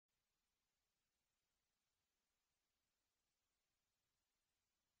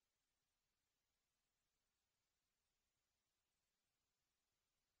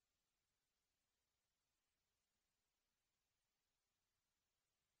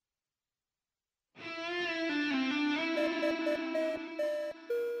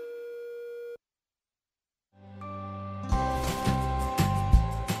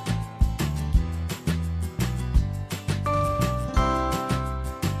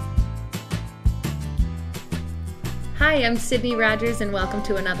Hi, I'm Sydney Rogers, and welcome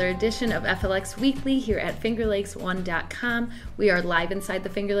to another edition of FLX Weekly here at FingerLakes1.com. We are live inside the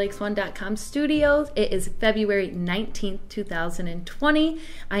FingerLakes1.com studios. It is February 19th, 2020.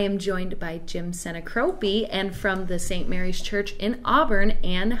 I am joined by Jim Sinicropi and from the St. Mary's Church in Auburn,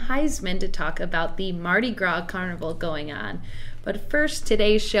 Ann Heizmann, to talk about the Mardi Gras Carnival going on. But first,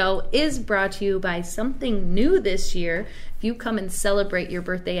 today's show is brought to you by something new this year. If you come and celebrate your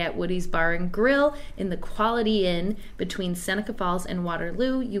birthday at Woody's Bar and Grill in the Quality Inn between Seneca Falls and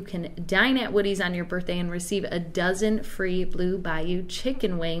Waterloo, you can dine at Woody's on your birthday and receive a dozen free Blue Bayou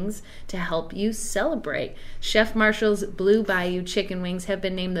chicken wings to help you celebrate. Chef Marshall's Blue Bayou chicken wings have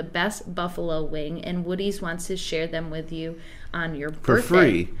been named the best buffalo wing, and Woody's wants to share them with you on your birthday. For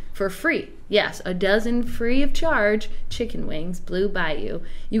free. For free. Yes, a dozen free of charge chicken wings, Blue Bayou.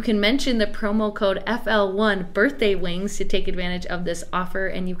 You can mention the promo code FL1 birthday wings to take advantage of this offer,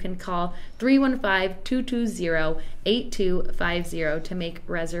 and you can call 315-220-8250 to make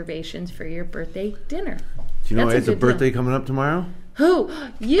reservations for your birthday dinner. Do you know it's a birthday deal. coming up tomorrow? Who?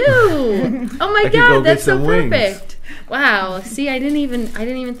 You! Oh my God, that's so perfect. Wow. See, I didn't even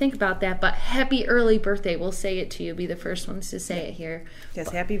think about that. But happy early birthday. We'll say it to you. Be the first ones to say it here. Yes,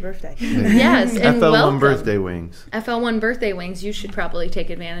 happy birthday. Yes, and FL1 welcome. birthday wings. FL1 birthday wings. You should probably take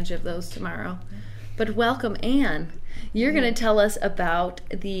advantage of those tomorrow. But welcome, Ann. You're going to tell us about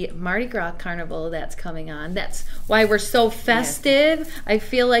the Mardi Gras Carnival that's coming on. That's why we're so festive. Yes. I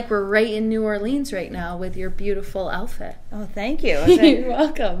feel like we're right in New Orleans right now with your beautiful outfit. Oh, thank you. You're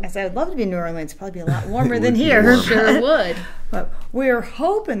welcome. I would love to be in New Orleans. It'd probably be a lot warmer than here. Sure would. But we're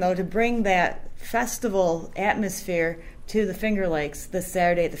hoping, though, to bring that festival atmosphere to the Finger Lakes this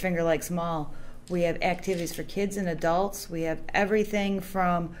Saturday at the Finger Lakes Mall. We have activities for kids and adults. We have everything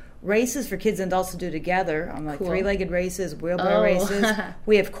from races for kids and adults to do together, like cool. Three-legged races, wheelbarrow races.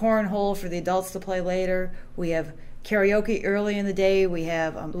 We have cornhole for the adults to play later. We have karaoke early in the day. We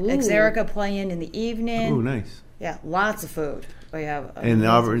have Xerica playing in the evening. Oh, nice. Yeah, lots of food. We have and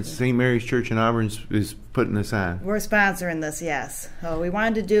Auburn, St. Mary's Church in Auburn is putting this on. We're sponsoring this, yes. So we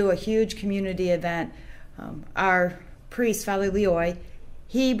wanted to do a huge community event. Our priest, Father Leoy,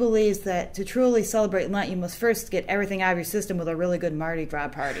 he believes that to truly celebrate Lent, you must first get everything out of your system with a really good Mardi Gras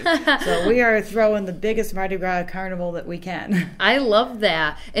party. So we are throwing the biggest Mardi Gras carnival that we can. I love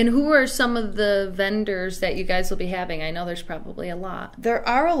that. And who are some of the vendors that you guys will be having? I know there's probably a lot. There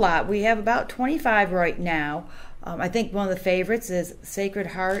are a lot. We have about 25 right now. I think one of the favorites is Sacred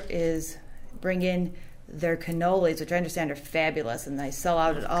Heart is bringing their cannolis, which I understand are fabulous, and they sell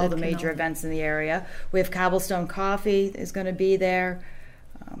out at all the major events in the area. We have Cobblestone Coffee is going to be there.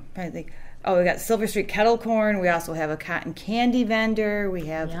 I think. Oh, we got Silver Street Kettle Corn. We also have a cotton candy vendor. We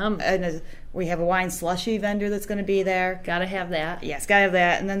have a wine slushy vendor that's going to be there. Gotta have that. Yes, gotta have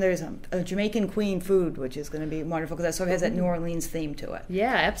that. And then there's a Jamaican Queen food, which is going to be wonderful because that sort of has that New Orleans theme to it.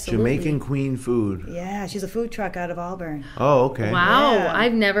 Yeah, absolutely. Jamaican Queen food. Yeah, she's a food truck out of Auburn. Oh, okay. Wow, yeah.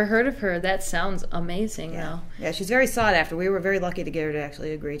 I've never heard of her. That sounds amazing, though. Yeah, she's very sought after. We were very lucky to get her to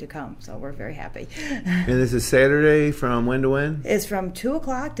actually agree to come, so we're very happy. And this is Saturday from when to when? It's from 2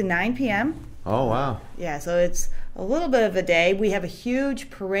 o'clock to 9 p.m. Oh, wow. Yeah, so it's a little bit of a day. We have a huge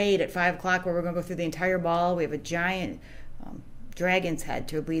parade at 5 o'clock where we're going to go through the entire ball. We have a giant dragon's head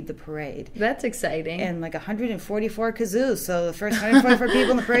to lead the parade. That's exciting. And like 144 kazoos. So the first 144 people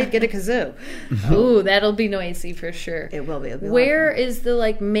in the parade get a kazoo. Ooh, that'll be noisy for sure. It will be. It'll be Where is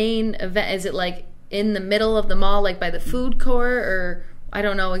the main event? Is it in the middle of the mall, like by the food court, or I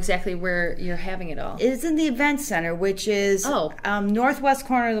don't know exactly where you're having it all? It's in the event center, which is northwest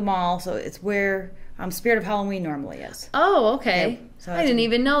corner of the mall. So it's where Spirit of Halloween normally is. Oh, okay. Yeah, so I didn't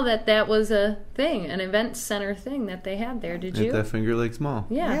even know that was a thing, an event center thing that they had there. Did you? At the Finger Lakes Mall.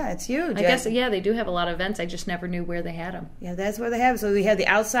 Yeah, it's huge. I guess, they do have a lot of events. I just never knew where they had them. Yeah, that's where they have it. So we have the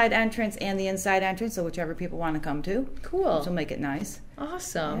outside entrance and the inside entrance, so whichever people want to come to. Cool. Which will make it nice.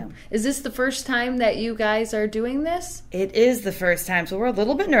 Awesome. Yeah. Is this the first time that you guys are doing this? It is the first time, so we're a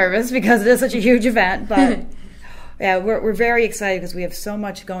little bit nervous because it is such a huge event, but yeah, we're very excited because we have so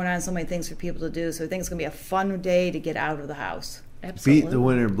much going on, so many things for people to do, so I think it's going to be a fun day to get out of the house. Absolutely. Beat the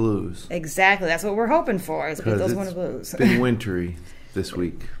winter blues. Exactly. That's what we're hoping for, is beat those winter blues. It's been wintry this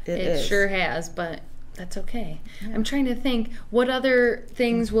week. It sure has, but that's okay. Yeah. I'm trying to think what other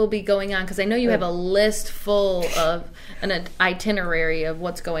things will be going on, because I know you have a list full of an itinerary of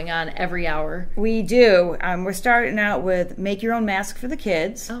what's going on every hour. We do. We're starting out with Make Your Own Mask for the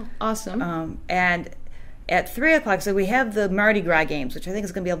kids. Oh, awesome. And at 3 o'clock, so we have the Mardi Gras games, which I think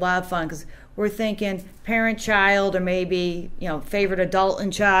is going to be a lot of fun because we're thinking parent-child or maybe, favorite adult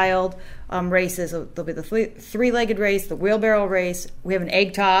and child races. So there'll be the three-legged race, the wheelbarrow race. We have an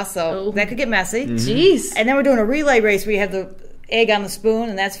egg toss, so that could get messy. Jeez. And then we're doing a relay race where you have the egg on the spoon,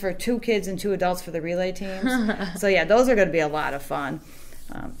 and that's for 2 kids and 2 adults for the relay teams. So, yeah, those are going to be a lot of fun.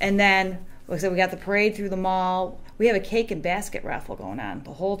 And then, like I said, we got the parade through the mall. We have a cake and basket raffle going on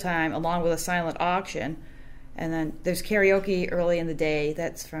the whole time, along with a silent auction. And then there's karaoke early in the day.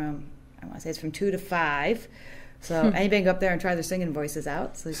 That's from, I want to say it's from 2 to 5. So anybody can go up there and try their singing voices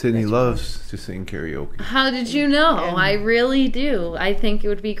out. So Sydney loves to sing karaoke. How did you know? I really do. I think it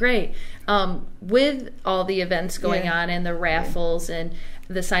would be great. With all the events going on and the raffles and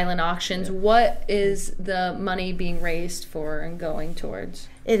the silent auctions, what is the money being raised for and going towards?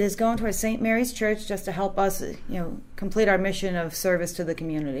 It is going towards St. Mary's Church just to help us, complete our mission of service to the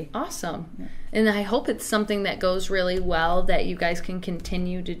community. Awesome. Yeah. And I hope it's something that goes really well that you guys can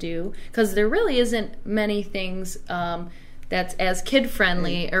continue to do, because there really isn't many things that's as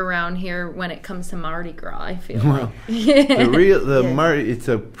kid-friendly around here when it comes to Mardi Gras, I feel like. It's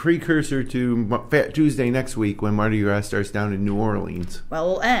a precursor to Fat Tuesday next week when Mardi Gras starts down in New Orleans. Well,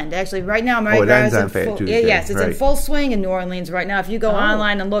 we'll end. Actually, right now, Mardi Gras is on Fat Tuesday. Yes, it's in full swing in New Orleans right now. If you go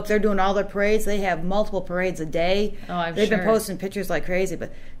online and look, they're doing all their parades. They have multiple parades a day. They've been posting pictures like crazy,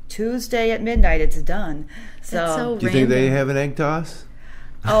 but Tuesday at midnight, it's done. So do you think they have an egg toss?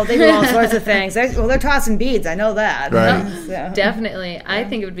 Oh, they do all sorts of things. They're tossing beads. I know that. Right. So. Definitely. I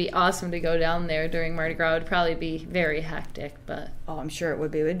think it would be awesome to go down there during Mardi Gras. It would probably be very hectic, but... Oh, I'm sure it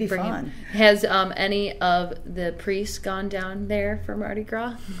would be. It would be fun. Has any of the priests gone down there for Mardi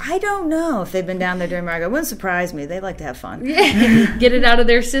Gras? I don't know if they've been down there during Mardi Gras. It wouldn't surprise me. They like to have fun. Yeah. Get it out of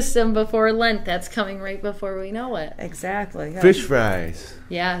their system before Lent. That's coming right before we know it. Exactly. Yeah. Fish fries.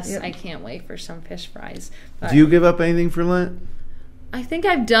 Yes, yep. I can't wait for some fish fries. Do you give up anything for Lent? I think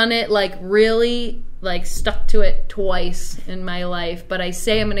I've done it, really, stuck to it twice in my life. But I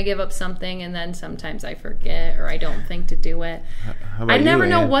say I'm going to give up something, and then sometimes I forget or I don't think to do it. I never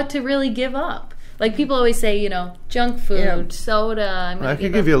know what to really give up. People always say, junk food, soda. I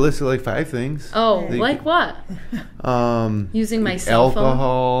can give you a list of 5 things. Oh, like what? Using my cell phone.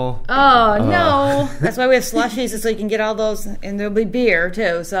 Alcohol. Oh, no. That's why we have slushies, so you can get all those, and there'll be beer,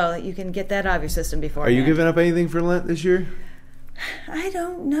 too, so you can get that out of your system before. Are you giving up anything for Lent this year? I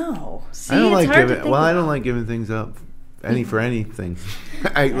don't know. See, I don't like giving things up for anything.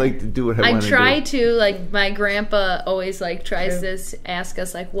 I like to do what I want to do. I try to, my grandpa always tries to ask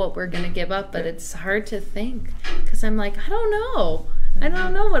us what we're going to give up, but it's hard to think because I'm I don't know. I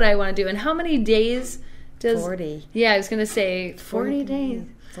don't know what I want to do. And how many days does 40. Yeah, I was going to say 40 days.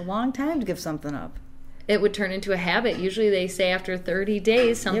 It's a long time to give something up. It would turn into a habit. Usually they say after 30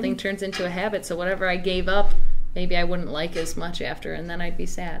 days something turns into a habit. So whatever I gave up, maybe I wouldn't like as much after, and then I'd be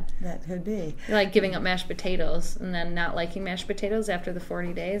sad. That could be. Like giving up mashed potatoes and then not liking mashed potatoes after the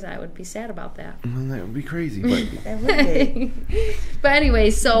 40 days, I would be sad about that. Well, that would be crazy. But that would be. But anyway,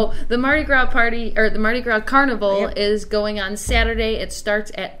 so the Mardi Gras party, or the Mardi Gras Carnival is going on Saturday. It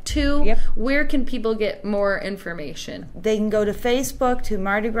starts at 2. Yep. Where can people get more information? They can go to Facebook to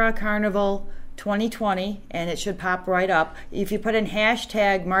Mardi Gras Carnival 2020, and it should pop right up. If you put in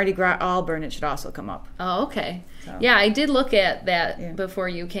hashtag Mardi Gras Auburn, it should also come up. Oh, okay. So. Yeah, I did look at that before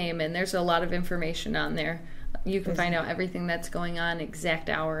you came, and there's a lot of information on there. You can find out everything that's going on, exact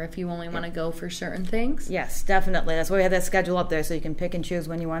hour, if you only want to go for certain things. Yes, definitely. That's why we have that schedule up there, so you can pick and choose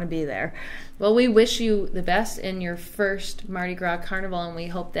when you want to be there. Well, we wish you the best in your first Mardi Gras Carnival, and we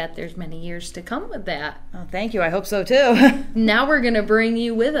hope that there's many years to come with that. Oh, thank you. I hope so, too. Now we're going to bring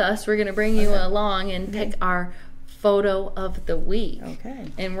you with us. We're going to bring you along and pick our photo of the week. Okay.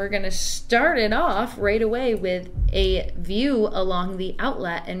 And we're going to start it off right away with a view along the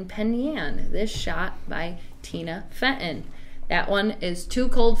outlet in Penn Yan. This shot by Tina Fenton. That one is too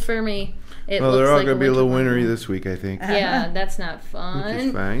cold for me. They're all going to be a little wintry this week, I think. Yeah, that's not fun. Which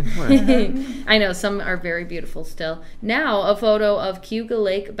is fine. I know, some are very beautiful still. Now, a photo of Cuga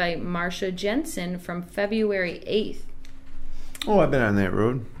Lake by Marcia Jensen from February 8th. Oh, I've been on that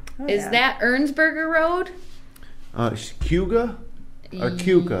road. Is that Ernsberger Road? Cuga? Or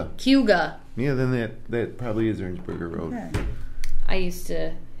Cuga? Cuga. Yeah, then that probably is Ernsberger Road. Okay. I used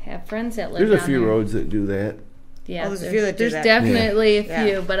to have friends that lived There's a few there. roads that do that. Yeah, there's a few that do there's that. Definitely a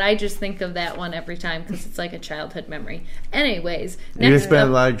few, but I just think of that one every time because it's like a childhood memory. Anyways, you spent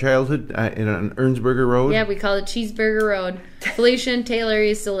a lot of childhood on Ernsberger Road? Yeah, we call it Cheeseburger Road. Felicia and Taylor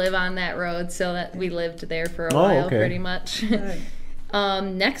used to live on that road, so that we lived there for a while, pretty much.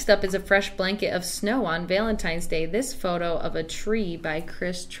 Next up is a fresh blanket of snow on Valentine's Day. This photo of a tree by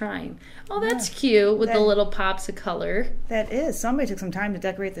Chris Trine. Oh, that's cute with the little pops of color. That is. Somebody took some time to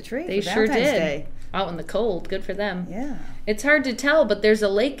decorate the tree. They for sure Valentine's did. Day. Out in the cold. Good for them. Yeah. It's hard to tell, but there's a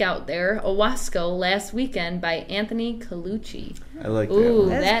lake out there, Owasco, last weekend by Anthony Colucci. I like that Ooh, one.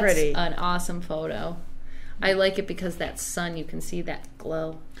 that's pretty. an awesome photo. I like it because that sun, you can see that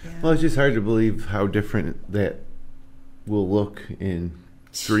glow. Yeah. Well, it's just hard to believe how different that will look in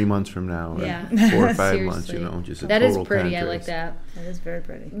 3 months from now, or Yeah. 4 or 5 months. Seriously. Just a that is total pretty. contrast. I like that. That is very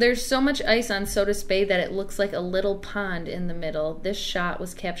pretty. There's so much ice on Sodus Bay that it looks like a little pond in the middle. This shot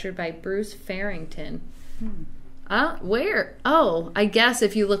was captured by Bruce Farrington. Where? Oh, I guess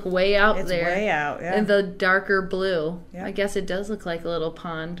if you look way out It's there. way out, yeah. In the darker blue. Yeah. I guess it does look like a little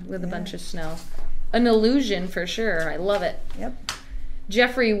pond with a bunch of snow. An illusion for sure. I love it. Yep.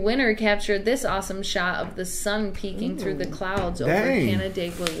 Jeffrey Winter captured this awesome shot of the sun peeking through the clouds over Dang.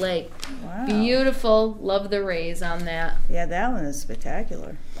 Canandaigua Lake. Wow. Beautiful. Love the rays on that. Yeah, that one is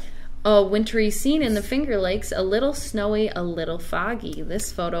spectacular. A wintry scene in the Finger Lakes, a little snowy, a little foggy.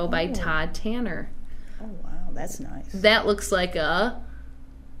 This photo by Todd Tanner. Oh, wow. That's nice. That looks like a...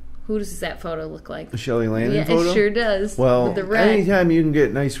 Who does that photo look like? The Shelley Landon Yeah, photo? it sure does. Well, with the red. anytime you can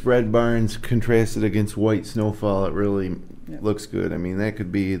get nice red barns contrasted against white snowfall, it really looks good. I mean, that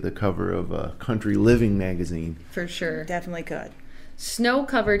could be the cover of a Country Living magazine. For sure. Definitely could.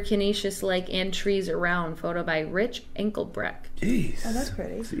 Snow-covered Canisius Lake and trees around. Photo by Rich Enkelbrecht. Jeez. Oh, that's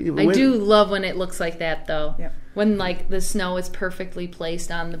pretty. See, I do love when it looks like that, though. Yep. When, like, the snow is perfectly placed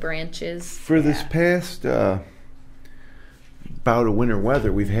on the branches. For this past bout of winter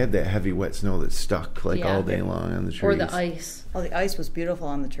weather, we've had that heavy wet snow that's stuck like all day long on the trees. Or the ice. Oh, the ice was beautiful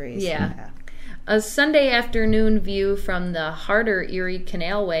on the trees. Yeah. A Sunday afternoon view from the Harder Erie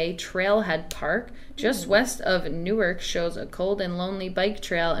Canalway Trailhead Park, just west of Newark, shows a cold and lonely bike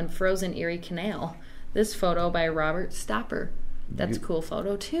trail and frozen Erie Canal. This photo by Robert Stopper. That's a cool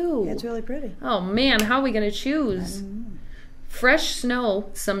photo, too. Yeah, it's really pretty. Oh, man, how are we going to choose? Fresh snow,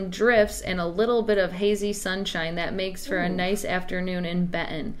 some drifts, and a little bit of hazy sunshine that makes for a nice afternoon in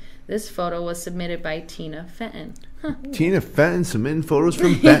Benton. This photo was submitted by Tina Fenton. Huh. Tina Fenton submitting photos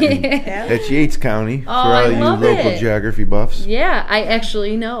from Benton. That's Yates County, for all I you love local it. geography buffs. Yeah, I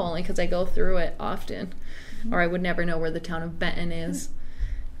actually know, only because I go through it often. Or I would never know where the town of Benton is.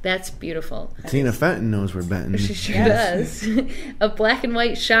 That's beautiful. Tina Fenton knows where Benton She is. sure does. A black and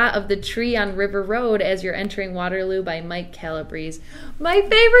white shot of the tree on River Road as you're entering Waterloo by Mike Calabrese. My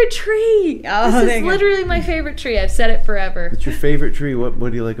favorite tree! Oh, This there is you go. literally my favorite tree. I've said it forever. What's your favorite tree? What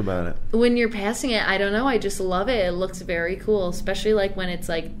do you like about it? When you're passing it, I don't know, I just love it. It looks very cool, especially like when it's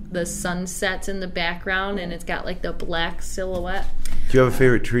like the sun sets in the background and it's got like the black silhouette. Do you have a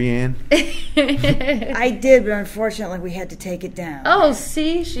favorite tree, Ann? I did, but unfortunately we had to take it down. Oh,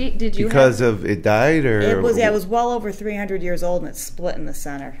 see? Did you Because of it died, or It was well over 300 years old and it split in the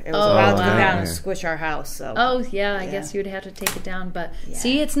center. It was about to wow. go down and squish our house. So Oh, yeah, I guess you'd have to take it down. But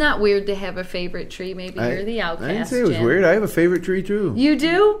see, it's not weird to have a favorite tree. Maybe you're the outcast. I didn't say it was Jen. weird. I have a favorite tree too. You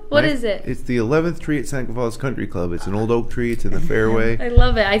do? What is it? It's the 11th tree at Seneca Falls Country Club. It's an old oak tree. It's in the fairway. I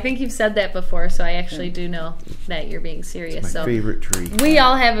love it. I think you've said that before, so I actually do know that you're being serious. My So favorite tree. we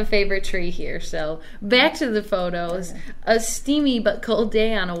all have a favorite tree here. So back to the photos. A steamy but cold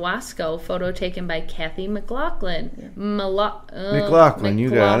day on Owasco. Photo taken by Kathy McLaughlin. McLaughlin, you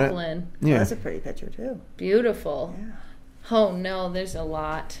got it. McLaughlin. Yeah. that's a pretty picture too. Beautiful. Oh no, there's a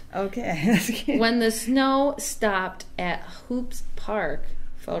lot. Okay. That's cute. When the snow stopped at Hoops Park.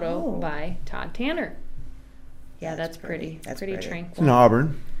 Photo by Todd Tanner. Yeah, that's pretty. That's pretty pretty. It's tranquil. in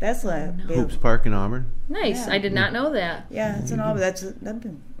Auburn. That's like Hoops Park in Auburn. Nice. Yeah. I did not know that. Yeah, it's an all.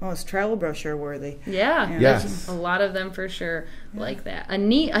 It's travel brochure worthy. Yeah, Yes. there's a lot of them for sure like that. A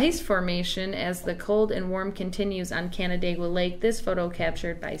neat ice formation as the cold and warm continues on Canandaigua Lake. This photo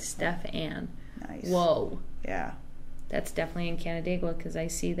captured by Steph Ann. Nice. Whoa. Yeah. That's definitely in Canandaigua because I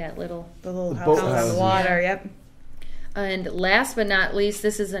see that little. The little boat house on house. the water. Yep. And last but not least,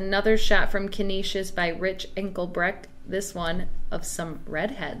 this is another shot from Canisius by Rich Enkelbrecht. This one of some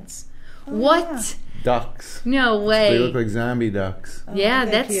redheads. What? Ducks. No way. They look like zombie ducks. Yeah,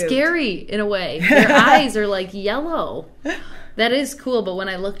 they're that's cute. scary in a way. Their eyes are like yellow. That is cool, but when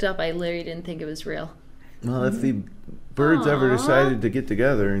I looked up, I literally didn't think it was real. Well, if the birds ever decided to get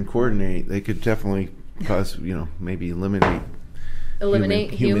together and coordinate, they could definitely cause, maybe eliminate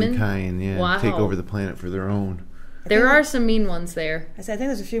Eliminate humans? humankind. Yeah, Wow. take over the planet for their own. There are some mean ones there. I think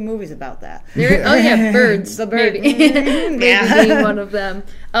there's a few movies about that. Oh yeah, birds. The bird. Maybe, maybe Yeah. being one of them.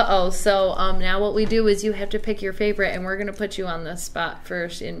 So now what we do is you have to pick your favorite, and we're gonna put you on the spot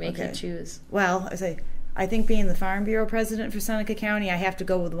first and make you choose. Well, I say I think being the Farm Bureau president for Seneca County, I have to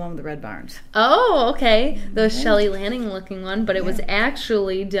go with the one with the red barns. Oh, okay. The Shelley Lanning looking one, but it was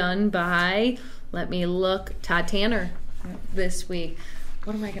actually done by, let me look, Todd Tanner this week.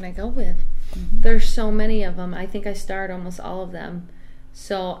 What am I going to go with? There's so many of them. I think I starred almost all of them.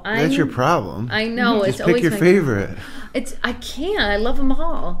 So that's your problem. I know. Just pick your favorite. I can't. I love them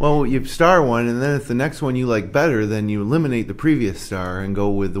all. Well, you star one, and then if the next one you like better, then you eliminate the previous star and go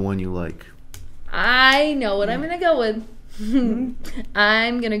with the one you like. I know what I'm going to go with.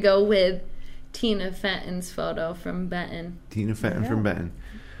 I'm going to go with Tina Fenton's photo from Benton. Tina Fenton from Benton.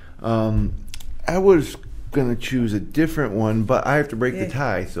 I was going to choose a different one, but I have to break the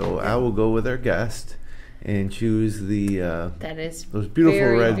tie, so I will go with our guest and choose those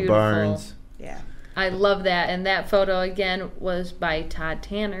beautiful red barns. Yeah. I love that. And that photo, again, was by Todd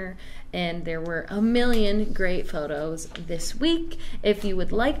Tanner. And there were a million great photos this week. If you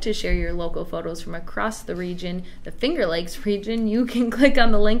would like to share your local photos from across the region, the Finger Lakes region, you can click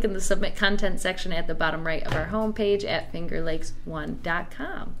on the link in the Submit Content section at the bottom right of our homepage at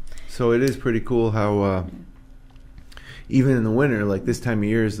fingerlakes1.com. So it is pretty cool how even in the winter, like this time of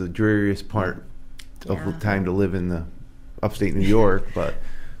year is the dreariest part of the time to live in the upstate New York, but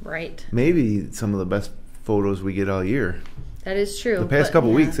maybe some of the best photos we get all year. That is true. The past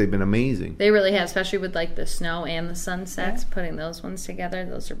couple weeks, they've been amazing. They really have, especially with like the snow and the sunsets, putting those ones together.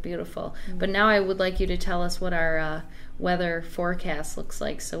 Those are beautiful. But now I would like you to tell us what our weather forecast looks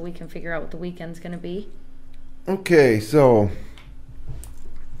like so we can figure out what the weekend's going to be. Okay, so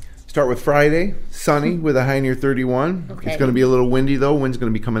start with Friday, sunny with a high near 31. Okay. It's going to be a little windy, though. Wind's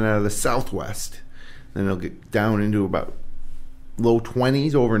going to be coming out of the southwest. Then it'll get down into about low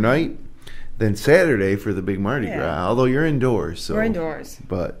 20s overnight. Then Saturday for the big Mardi Gras, although you're indoors. So, we're indoors.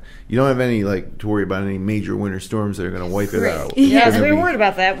 But you don't have any to worry about any major winter storms that are going to wipe it out. Yes, we were worried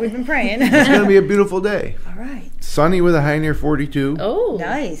about that. We've been praying. It's going to be a beautiful day. All right. Sunny with a high near 42. Oh,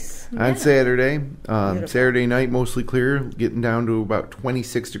 nice. On Saturday. Saturday night, mostly clear, getting down to about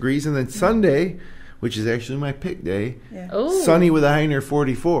 26 degrees. And then Sunday, which is actually my pick day, sunny with a high near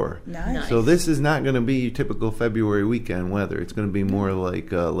 44. Nice. So this is not going to be typical February weekend weather. It's going to be more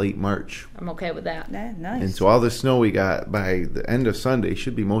like late March. I'm okay with that. Nice. And so all the snow we got by the end of Sunday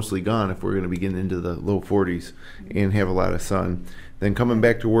should be mostly gone if we're going to be getting into the low 40s and have a lot of sun. Then coming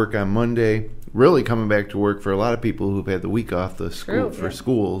back to work on Monday, really coming back to work for a lot of people who've had the week off the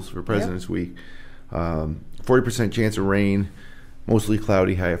schools for President's Week. 40% chance of rain. Mostly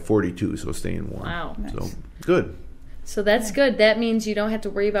cloudy, high of 42, so staying warm. Wow. Nice. So, good. So that's good. That means you don't have to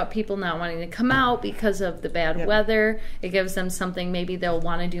worry about people not wanting to come out because of the bad weather. It gives them something maybe they'll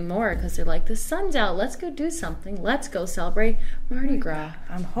want to do more because they're like, the sun's out. Let's go do something. Let's go celebrate Mardi Gras.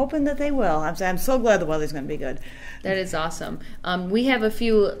 I'm hoping that they will. I'm so glad the weather's going to be good. That is awesome. We have a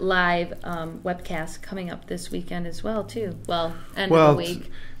few live webcasts coming up this weekend as well, too. Well, end of the week.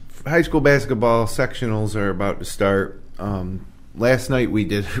 High school basketball sectionals are about to start. Last night we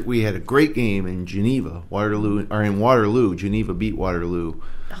had a great game in Waterloo. Geneva beat Waterloo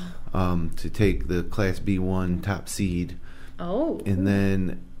to take the Class B1 top seed. Oh. And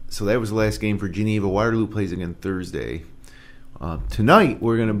then, so that was the last game for Geneva. Waterloo plays again Thursday. Tonight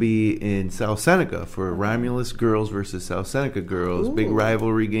we're going to be in South Seneca for Romulus girls versus South Seneca girls. Big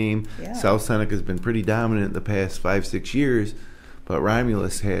rivalry game. Yeah. South Seneca's been pretty dominant the past 5-6 years, but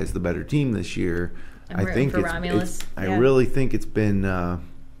Romulus has the better team this year. I think I really think it's been,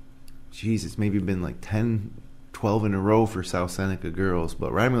 it's maybe been like 10, 12 in a row for South Seneca girls.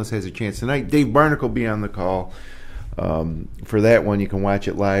 But Romulus has a chance tonight. Dave Barnick will be on the call for that one. You can watch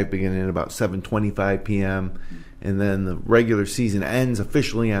it live beginning at about 7:25 p.m. And then the regular season ends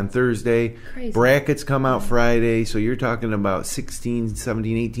officially on Thursday. Crazy. Brackets come out Friday. So you're talking about 16,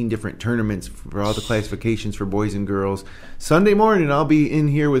 17, 18 different tournaments for all the classifications for boys and girls. Sunday morning, I'll be in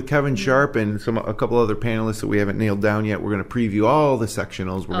here with Kevin Sharp and a couple other panelists that we haven't nailed down yet. We're going to preview all the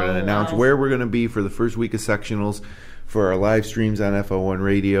sectionals. We're going to announce where we're going to be for the first week of sectionals for our live streams on FO1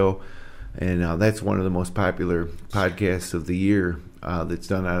 Radio. And that's one of the most popular podcasts of the year that's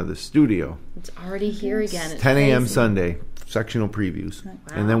done out of the studio. It's already here again. It's 10 a.m. Sunday, sectional previews. Wow.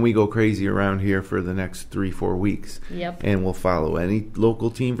 And then we go crazy around here for the next 3-4 weeks. Yep. And we'll follow any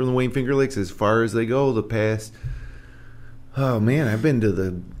local team from the Wayne Finger Lakes as far as they go. The past, I've been to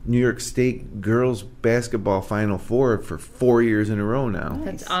the New York State girls basketball Final Four for 4 years in a row now.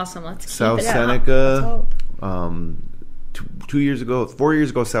 That's awesome. Let's keep South it Seneca. 4 years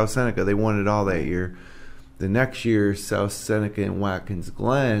ago, South Seneca, they won it all that year. The next year, South Seneca and Watkins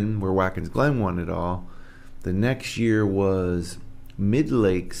Glen, where Watkins Glen won it all. The next year was Mid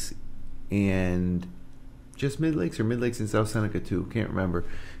Lakes and just Mid Lakes or Mid Lakes and South Seneca too? Can't remember.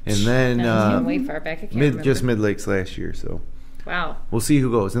 And then way far back. I can't remember. just Mid Lakes last year. So wow, we'll see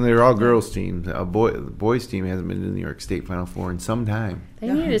who goes. And they're all girls teams. The boys team hasn't been in the New York State Final Four in some time. they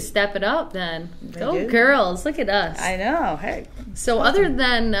need to step it up. Then go do. girls! Look at us. I know. Hey. So other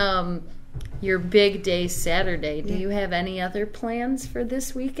than your big day Saturday, do you have any other plans for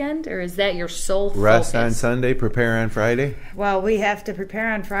this weekend, or is that your sole Rest focus? on Sunday, prepare on Friday. Well, we have to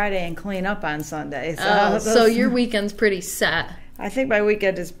prepare on Friday and clean up on Sunday. So, So your weekend's pretty set. I think my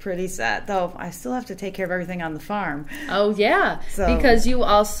weekend is pretty set, though I still have to take care of everything on the farm. Oh yeah, So- because you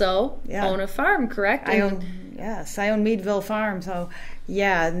also Yeah. own a farm, correct? I own Meadeville Farm. So,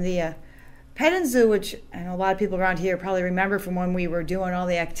 yeah, and the petting zoo, which I know a lot of people around here probably remember from when we were doing all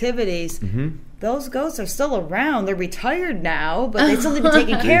the activities. Mm-hmm. Those goats are still around. They're retired now, but they still need to be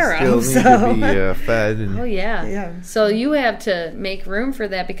taken care Still of. need So, to be fed. And Oh yeah. Yeah. So you have to make room for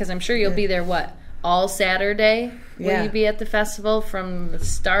that because I'm sure you'll be there. What, all Saturday? Will Yeah. you be at the festival from the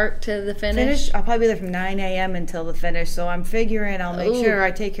start to the finish? I'll probably be there from 9 a.m. until the finish. So I'm figuring I'll make Ooh. sure I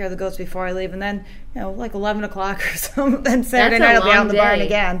take care of the goats before I leave, and then like 11 o'clock or something. Then Saturday That's a night I'll be long out in the barn day.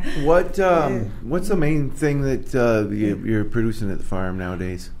 again. what's the main thing that you're producing at the farm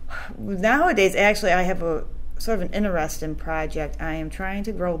nowadays? Nowadays, actually, I have a sort of an interesting project. I am trying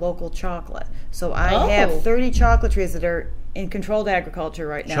to grow local chocolate. So I have 30 chocolate trees that are in controlled agriculture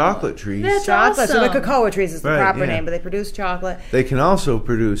right now. Chocolate trees. That's Chocolate. So the awesome. cocoa trees is the Right, proper yeah. name, but they produce chocolate. They can also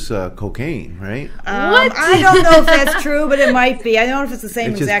produce cocaine, right? What? I don't know if that's true, but it might be. I don't know if it's the same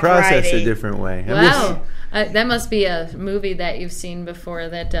It's just exact processed variety. a different way. Wow. That must be a movie that you've seen before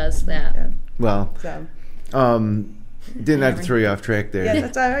that does that. Well, So. didn't have to throw you off track there. Yeah,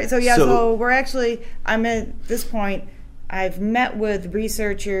 that's all right. So so we're actually, I'm at this point, I've met with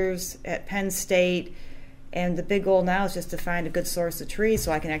researchers at Penn State, and the big goal now is just to find a good source of trees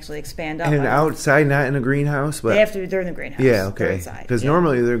so I can actually expand up. And outside, not in a greenhouse, but They have to be, they're in the greenhouse. yeah, They're okay. inside, Because yeah.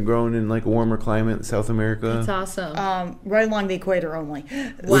 normally they're grown in like a warmer climate in South America. It's awesome. Right along the equator only.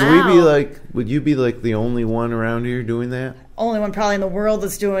 Wow. Would you be like the only one around here doing that? Only one probably in the world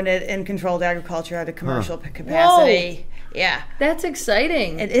that's doing it in controlled agriculture at a commercial capacity. Yeah. That's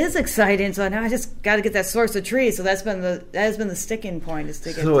exciting. It is exciting. So now I just got to get that source of trees. So that has been the sticking point is to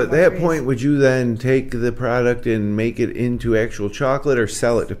get. So at more that trees. point, would you then take the product and make it into actual chocolate or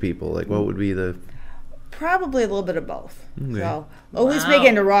sell it to people? Like what would be the... Probably a little bit of both. Okay. So always Wow. make it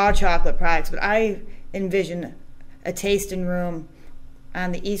into raw chocolate products, but I envision a tasting room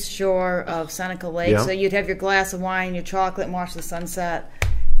on the east shore of Seneca Lake. Yeah. So you'd have your glass of wine, your chocolate, and watch the sunset.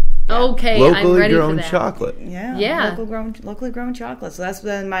 Okay, I'm Locally ready grown for that. chocolate. Yeah. Locally grown chocolate. So that's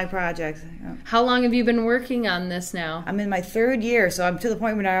been my project. Yeah. How long have you been working on this now? I'm in my third year, so I'm to the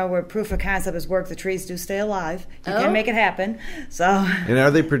point now where proof of concept has worked. The trees do stay alive. You Oh. can make it happen. So And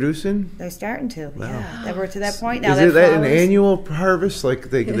are they producing? they're starting to. Yeah, that we're to that point now. Is it that an flowers- annual harvest? Like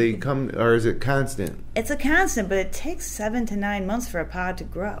they come, or is it constant? It's a constant, but it takes 7 to 9 months for a pod to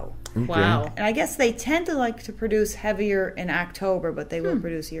grow. Okay. Wow. And I guess they tend to like to produce heavier in October, but they will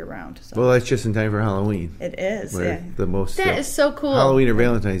produce year round. So Well, that's just in time for Halloween. it is. Where Yeah, the most That is so cool. Halloween or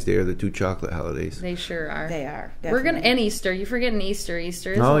Valentine's Day are the two chocolate holidays. They sure are. they are. We're gonna definitely. and Easter. You're forgetting Easter.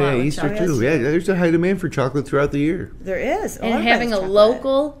 Easter is a Oh lot yeah, with Easter chocolate. too. Yeah, there's a high demand for chocolate throughout the year. There is. And Everybody's having a chocolate.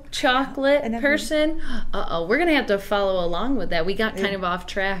 local chocolate And every- person, we're gonna have to follow along with that. We got kind of off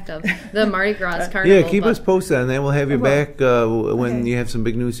track of the Mardi Gras Carnival. Yeah, keep us posted on that. We'll have you back when Okay. you have some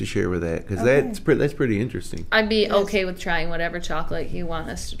big news to share with that, because Okay. that's pretty interesting. I'd be okay with trying whatever chocolate you want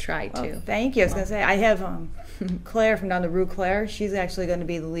us to try too. Thank you. I was going to say, I have Claire from down the Rue Claire. She's actually going to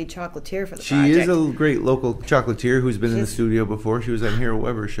be the lead chocolatier for the She project. is a great local chocolatier who's been in the She's- studio before. She was on Hero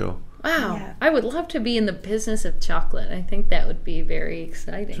Weber's show. Wow, Yeah. I would love to be in the business of chocolate. I think that would be very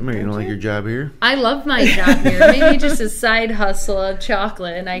exciting. So, Mary, you don't like your job here? I love my job here. Maybe just a side hustle of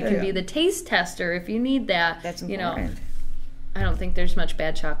chocolate, and I can Yeah. be the taste tester if you need that. That's You know, important. I don't think there's much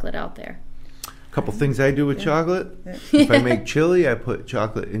bad chocolate out there. A couple things I do with chocolate. If I make chili, I put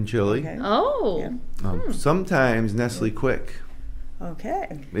chocolate in chili. Okay. Oh, Yeah. Sometimes Nestle Quick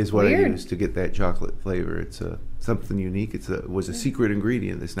Okay. is what I Weird. use to get that chocolate flavor. It's something unique. It was a secret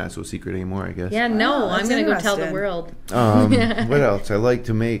ingredient. It's not so secret anymore, I guess. yeah, no, Wow, I'm that's going to go tell the interesting. world. What else? I like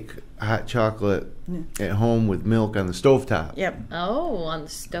to make hot chocolate at home with milk on the stovetop. Yep. Oh, on the A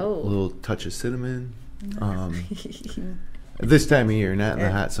stove. little touch of cinnamon. This time of year, not in the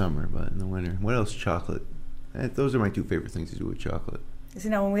Yeah. hot summer, but in the winter. What else? Chocolate. Those are my two favorite things to do with chocolate. So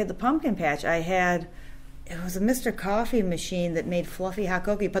now when we had the pumpkin patch, I had It was a Mr. Coffee machine that made fluffy hot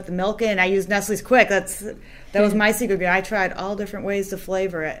cocoa. You put the milk in. I used Nestle's Quick. That was my secret. I tried all different ways to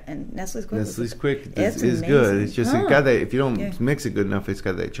flavor it, and Nestle's Quick. Nestle's Quick is good. It's just it got that. If you don't mix it good enough, it's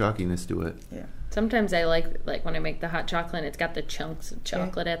got that chalkiness to it. Yeah. Sometimes I like when I make the hot chocolate, it's got the chunks of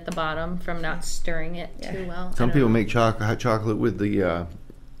chocolate at the bottom from not stirring it too well. Some people make hot chocolate with the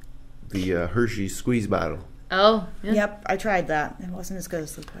Hershey squeeze bottle. Oh, yeah. Yep, I tried that. It wasn't as good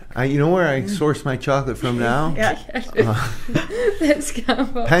as the Quick. You know where I source my chocolate from now? That's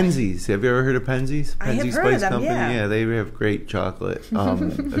combo. Penzies. Have you ever heard of Penzies? I have Penzies heard Spice of them, Company. yeah. They have great chocolate,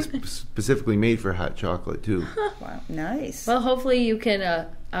 specifically made for hot chocolate too. Wow, nice. Well, hopefully you can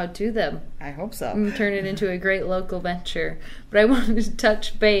outdo them. I hope so. And turn it into a great local venture. But I wanted to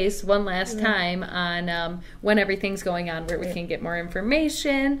touch base one last time on when everything's going on, where we can get more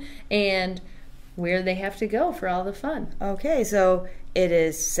information and where they have to go for all the fun. Okay, so it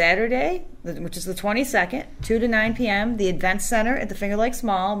is Saturday, which is the 22nd, 2 to 9 p.m., the Event Center at the Finger Lakes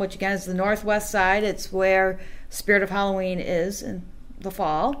Mall, which again is the northwest side. It's where Spirit of Halloween is in the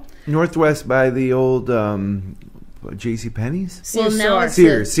fall. Northwest by the old J.C. Penney's? Sears now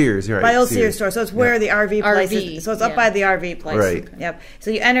store. it's Sears, right. By old Sears store. So it's where the RV place is. So it's up by the RV place. Right. Yep. So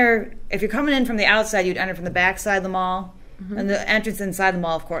you enter, if you're coming in from the outside, you'd enter from the back side of the mall. And the entrance inside the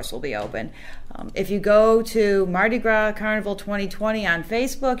mall, of course, will be open. If you go to Mardi Gras Carnival 2020 on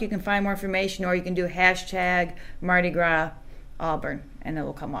Facebook, you can find more information, or you can do hashtag Mardi Gras Auburn, and it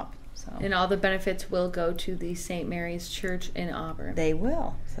will come up. So. And all the benefits will go to the St. Mary's Church in Auburn. They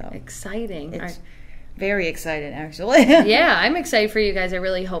will. So exciting. It's very exciting, actually. Yeah, I'm excited for you guys. I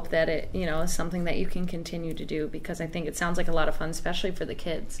really hope that it, is something that you can continue to do, because I think it sounds like a lot of fun, especially for the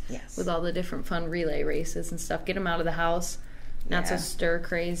kids. Yes. With all the different fun relay races and stuff. Get them out of the house. Not so stir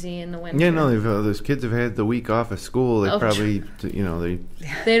crazy in the winter. Yeah, no, those kids have had the week off of school. They probably,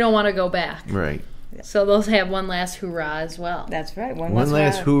 they don't want to go back. Right. So they'll have one last hoorah as well. That's right. One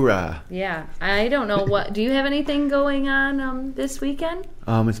last hoorah. Yeah. I don't know do you have anything going on this weekend?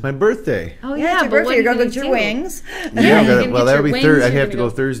 It's my birthday. Oh, yeah. It's your birthday. You're going to get your wings. Yeah, that'll be Thursday. I have to go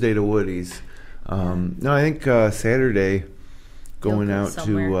Thursday to Woody's. No, I think Saturday going out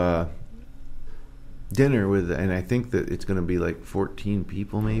to dinner with, and I think that it's going to be like 14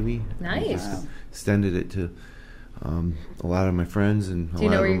 people maybe. Nice. I just extended it to a lot of my friends, and a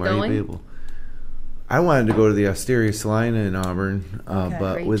lot of them are available. I wanted to go to the Osteria Salina in Auburn,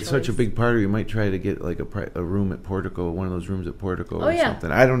 but with such a big party, we might try to get like a room at Portico, one of those rooms at Portico or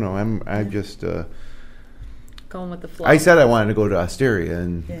something. I don't know. I'm just going with the flow. I said I wanted to go to Osteria,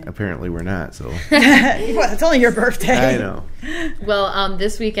 and apparently we're not. So well, it's only your birthday. I know. Well,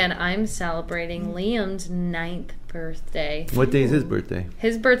 this weekend I'm celebrating Liam's 9th birthday. What day is his birthday?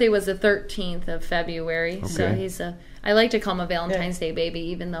 His birthday was the 13th of February, okay. So he's I like to call him a Valentine's Day baby,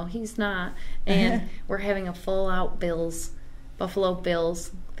 even though he's not. And we're having a full-out Buffalo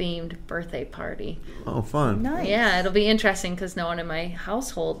Bills themed birthday party. Oh, fun. Nice. Yeah, it'll be interesting because no one in my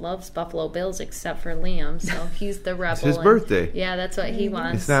household loves Buffalo Bills except for Liam, so he's the rebel. It's his birthday. Yeah, that's what he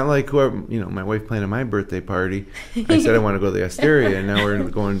wants. It's not like my wife planning my birthday party. I said I want to go to the Osteria, and now we're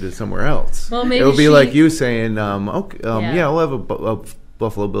going to somewhere else. Well, maybe it'll be like you saying, we'll have a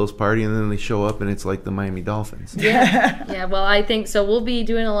Buffalo Bills party, and then they show up and it's like the Miami Dolphins. Yeah, well, I think so. We'll be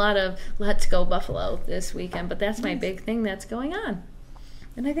doing a lot of Let's Go Buffalo this weekend, but that's my big thing that's going on.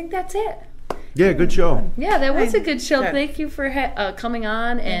 And I think that's it. Yeah, good show. Yeah, that was a good show. Thank you for coming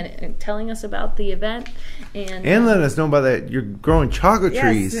on and telling us about the event. And letting us know about that. You're growing chocolate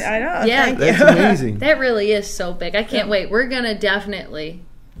trees. I know. Yeah, that's amazing. That really is so big. I can't wait. We're going to definitely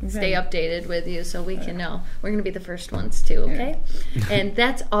stay updated with you so we can know. We're going to be the first ones too, okay? And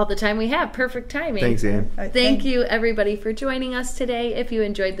that's all the time we have. Perfect timing. Thanks, Ann. Thank you, everybody, for joining us today. If you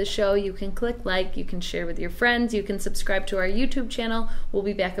enjoyed the show, you can click like, you can share with your friends, you can subscribe to our YouTube channel. We'll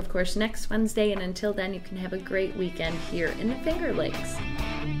be back, of course, next Wednesday, and until then, you can have a great weekend here in the Finger Lakes.